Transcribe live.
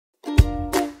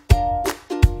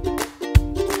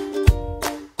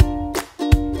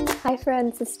Hi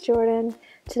friends, it's Jordan.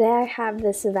 Today I have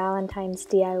this Valentine's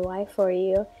DIY for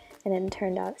you and it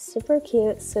turned out super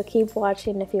cute, so keep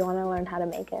watching if you want to learn how to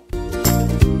make it.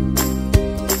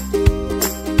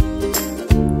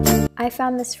 I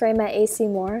found this frame at AC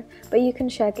Moore, but you can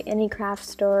check any craft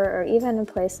store or even a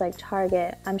place like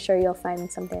Target. I'm sure you'll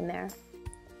find something there.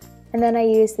 And then I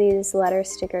used these letter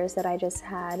stickers that I just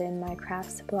had in my craft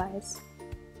supplies.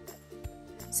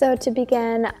 So to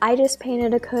begin, I just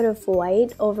painted a coat of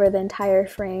white over the entire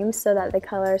frame so that the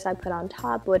colors I put on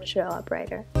top would show up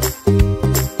brighter.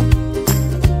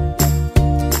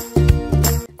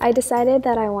 I decided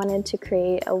that I wanted to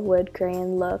create a wood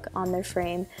grain look on the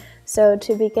frame. So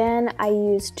to begin, I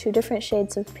used 2 different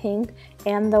shades of pink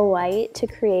and the white to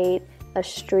create a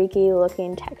streaky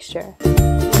looking texture.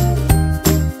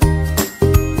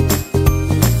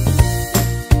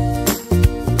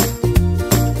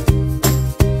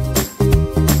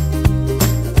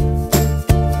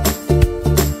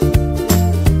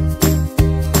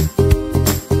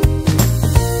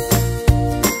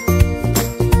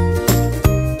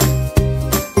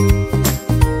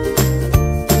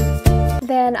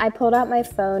 Then I pulled out my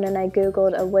phone and I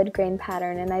googled a wood grain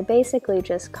pattern, and I basically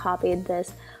just copied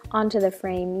this onto the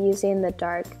frame using the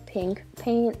dark pink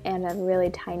paint and a really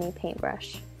tiny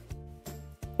paintbrush.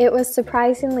 It was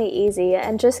surprisingly easy,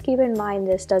 and just keep in mind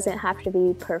this doesn't have to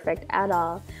be perfect at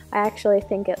all. I actually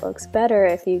think it looks better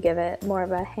if you give it more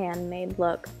of a handmade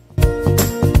look.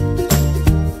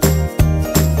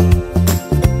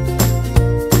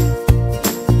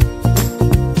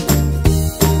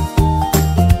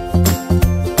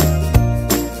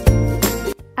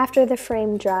 After the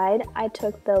frame dried, I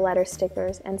took the letter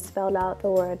stickers and spelled out the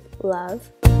word love.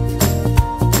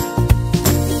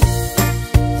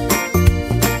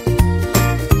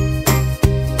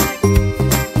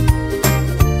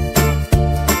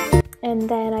 And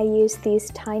then I used these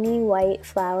tiny white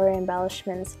flower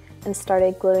embellishments and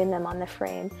started gluing them on the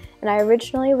frame. And I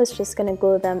originally was just going to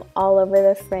glue them all over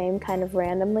the frame kind of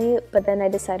randomly, but then I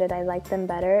decided I liked them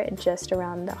better just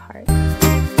around the heart.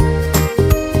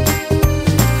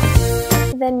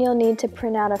 Then you'll need to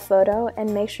print out a photo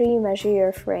and make sure you measure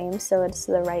your frame so it's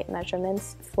the right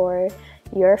measurements for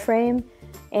your frame.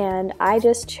 And I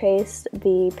just traced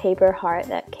the paper heart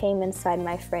that came inside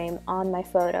my frame on my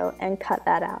photo and cut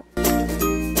that out.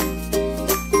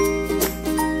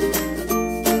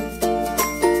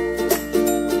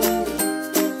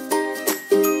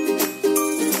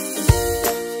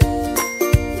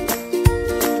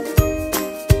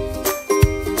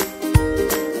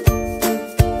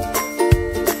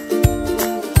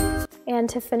 And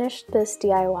to finish this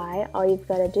DIY, all you've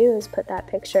got to do is put that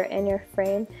picture in your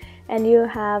frame and you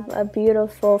have a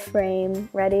beautiful frame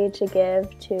ready to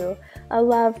give to a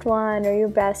loved one or your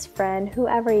best friend,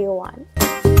 whoever you want.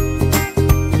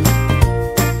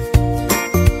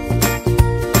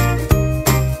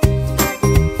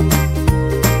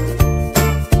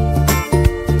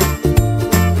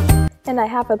 And I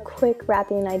have a quick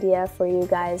wrapping idea for you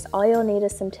guys. All you'll need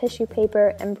is some tissue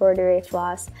paper, embroidery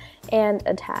floss, and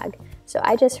a tag. So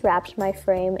I just wrapped my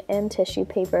frame in tissue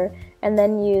paper and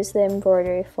then used the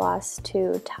embroidery floss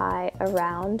to tie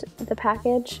around the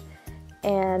package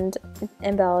and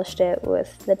embellished it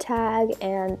with the tag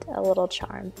and a little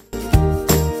charm.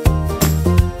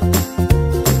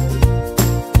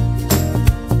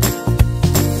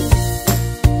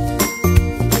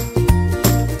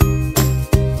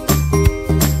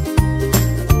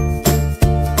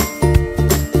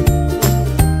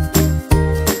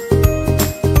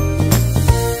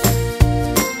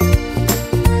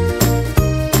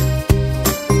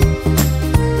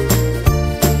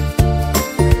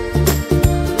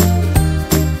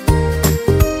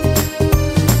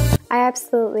 I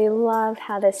absolutely love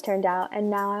how this turned out, and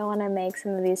now I want to make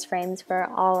some of these frames for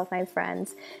all of my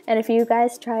friends. And if you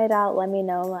guys try it out, let me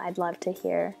know. I'd love to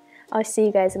hear. I'll see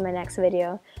you guys in my next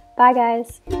video. Bye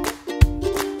guys!